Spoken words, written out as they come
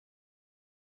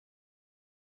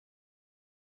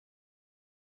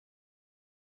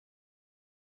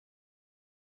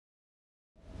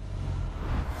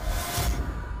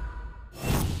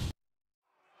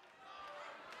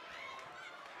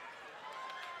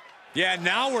Yeah,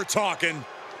 now we're talking.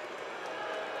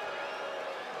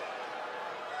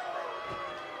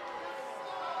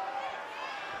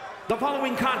 The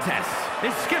following contest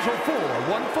is scheduled for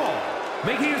one fall.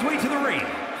 Making his way to the ring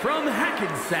from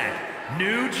Hackensack,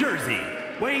 New Jersey,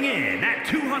 weighing in at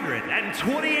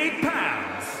 228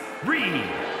 pounds, Reed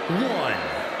One.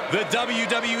 The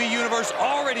WWE Universe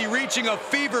already reaching a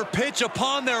fever pitch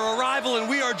upon their arrival, and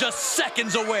we are just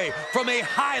seconds away from a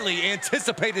highly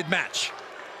anticipated match.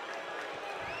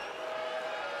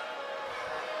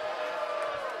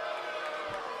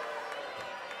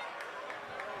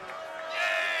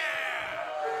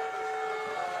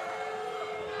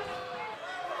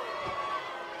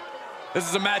 This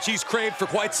is a match he's craved for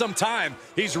quite some time.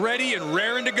 He's ready and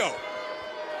raring to go.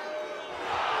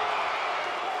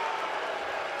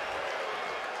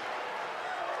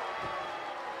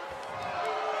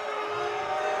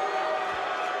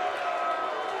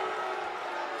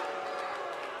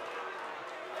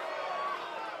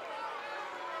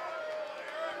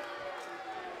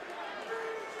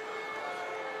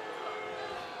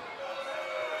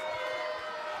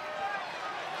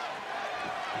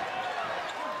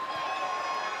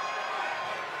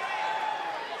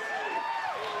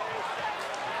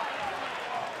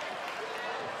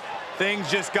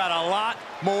 Things just got a lot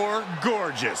more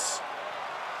gorgeous.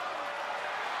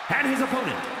 And his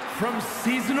opponent from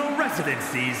seasonal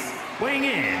residencies, weighing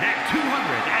in at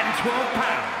 212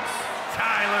 pounds,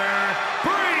 Tyler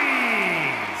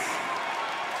Breeze.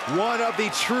 One of the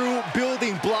true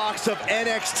building blocks of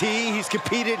NXT. He's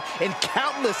competed in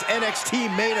countless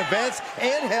NXT main events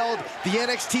and held the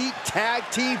NXT Tag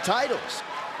Team titles.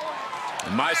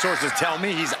 My sources tell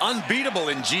me he's unbeatable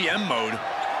in GM mode.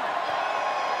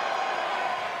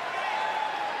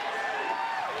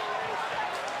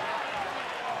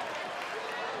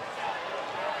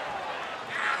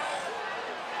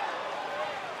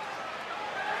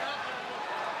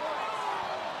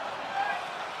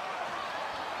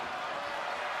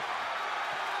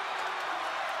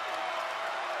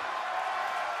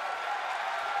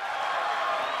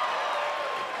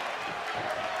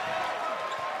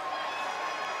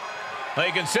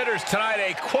 He considers tonight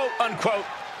a quote-unquote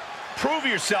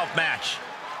prove-yourself match.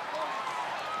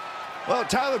 Well,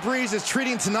 Tyler Breeze is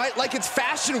treating tonight like it's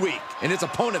Fashion Week, and his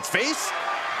opponent's face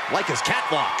like his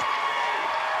catwalk.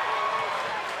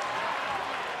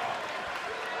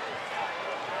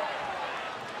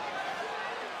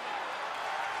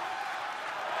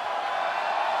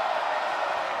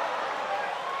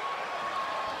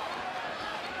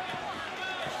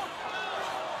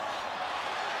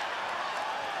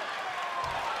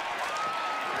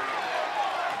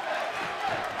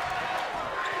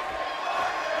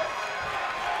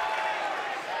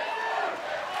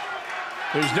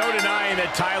 There's no denying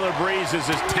that Tyler Breeze is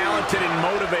as talented and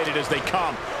motivated as they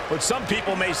come. But some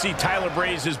people may see Tyler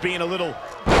Breeze as being a little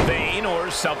vain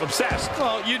or self-obsessed.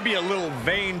 Well, you'd be a little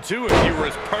vain, too, if you were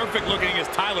as perfect looking as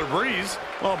Tyler Breeze.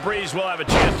 Well, Breeze will have a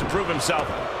chance to prove himself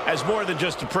as more than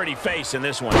just a pretty face in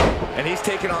this one. And he's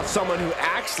taking on someone who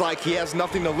acts like he has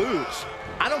nothing to lose.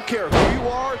 I don't care who you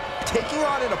are, taking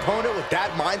on an opponent with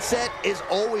that mindset is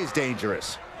always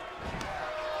dangerous.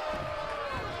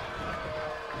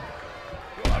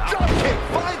 Dropkick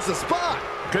finds the spot.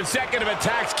 Consecutive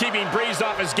attacks keeping Breeze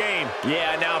off his game.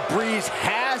 Yeah, now Breeze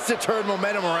has to turn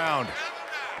momentum around.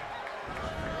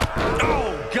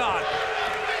 Oh, God.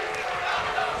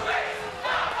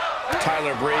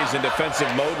 Tyler Breeze in defensive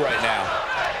mode right now.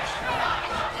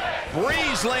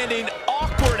 Breeze landing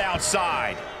awkward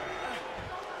outside.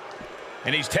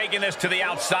 And he's taking this to the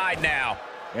outside now.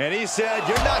 And he said,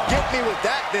 "You're not getting me with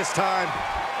that this time."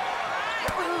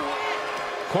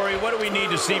 Corey, what do we need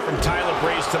to see from Tyler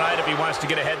Breeze tonight if he wants to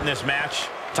get ahead in this match?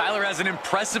 Tyler has an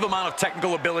impressive amount of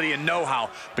technical ability and know-how,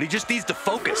 but he just needs to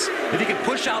focus. If he can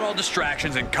push out all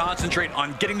distractions and concentrate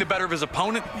on getting the better of his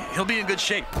opponent, he'll be in good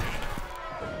shape.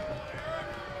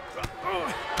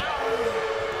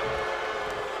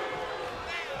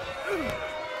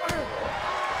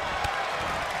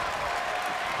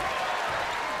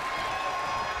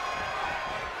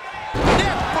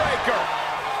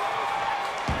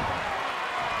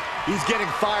 He's getting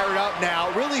fired up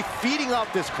now, really feeding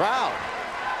off this crowd.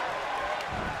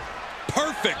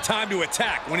 Perfect time to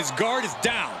attack when his guard is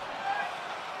down.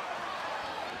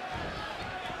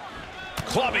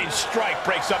 Clubbing strike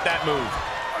breaks up that move.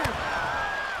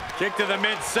 Kick to the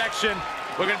midsection,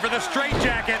 looking for the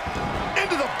straitjacket.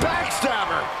 Into the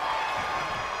backstabber.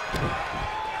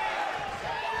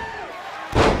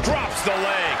 Drops the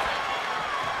leg.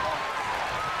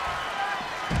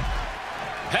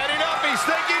 Heading up, he's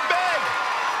thinking big.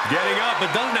 Getting up,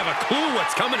 but doesn't have a clue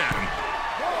what's coming at him.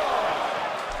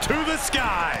 to the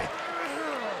sky.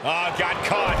 Oh, got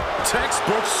caught.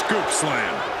 Textbook scoop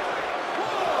slam.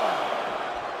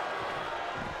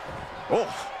 Oh,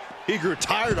 he grew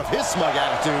tired of his smug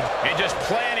attitude. And just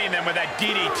planting them with that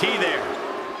DDT there.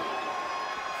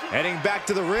 Heading back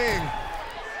to the ring.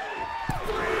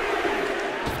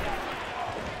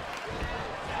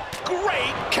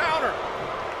 Great counter.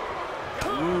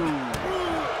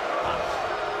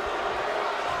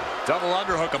 Double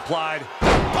underhook applied.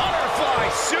 Butterfly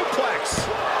suplex.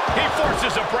 He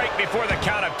forces a break before the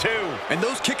count of 2. And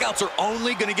those kickouts are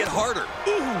only going to get harder.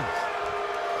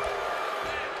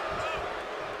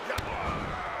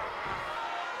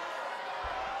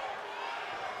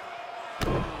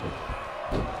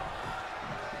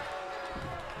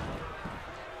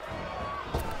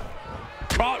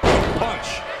 Caught with a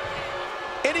punch.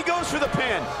 And he goes for the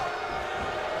pin.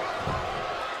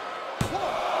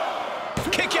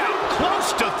 Kick out,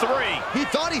 close to 3. He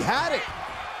thought he had it.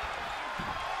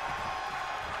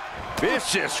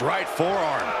 Vicious right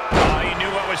forearm. Oh, he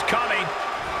knew what was coming.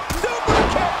 Super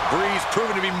kick. Breeze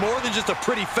proving to be more than just a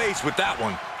pretty face with that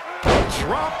one.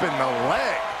 Dropping the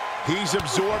leg. He's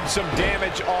absorbed some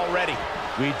damage already.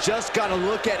 We just got to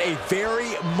look at a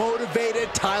very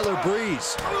motivated Tyler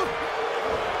Breeze.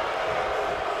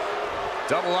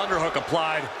 Double underhook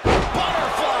applied.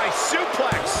 Butterfly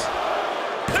suplex.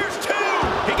 There's 2.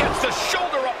 He gets the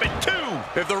shoulder up in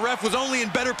 2. If the ref was only in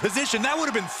better position, that would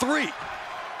have been 3.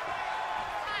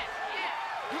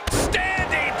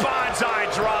 Standing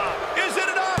bonsai drop. Is it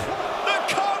enough? The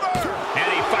cover.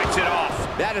 And he fights it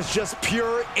off. That is just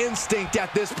pure instinct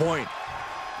at this point.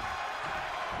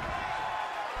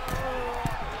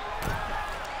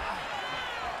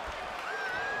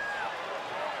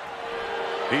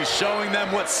 He's showing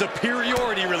them what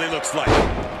superiority really looks like.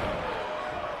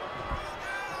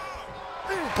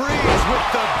 Breeze with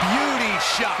the beauty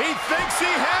shot. He thinks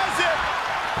he has it.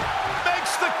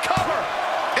 Makes the cover.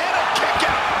 And a kick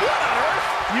out. What on earth?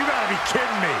 You gotta be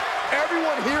kidding me.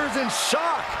 Everyone here is in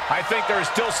shock. I think there is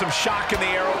still some shock in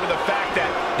the air over the fact that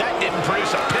that didn't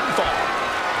produce a pinfall.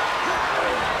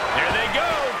 There they go.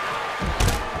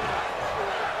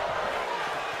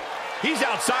 He's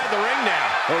outside the ring now.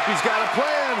 Hope he's got a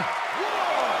plan.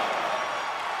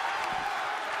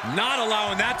 Not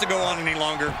allowing that to go on any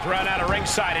longer. Run out of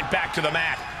ringside and back to the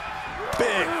mat.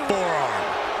 Big forearm.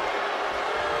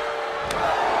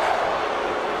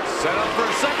 Set up for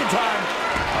a second time.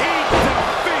 Eat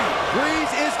defeat.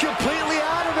 Breeze is completely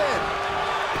out of it.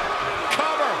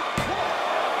 Cover.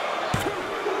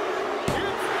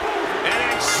 An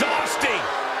exhausting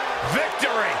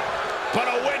victory, but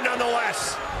a win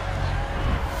nonetheless.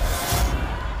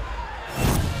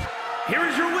 Here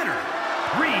is your winner,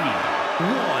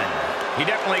 3-1. He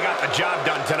definitely got the job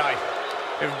done tonight.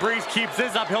 If Breeze keeps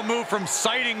this up, he'll move from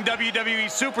citing WWE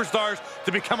superstars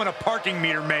to becoming a parking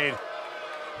meter maid.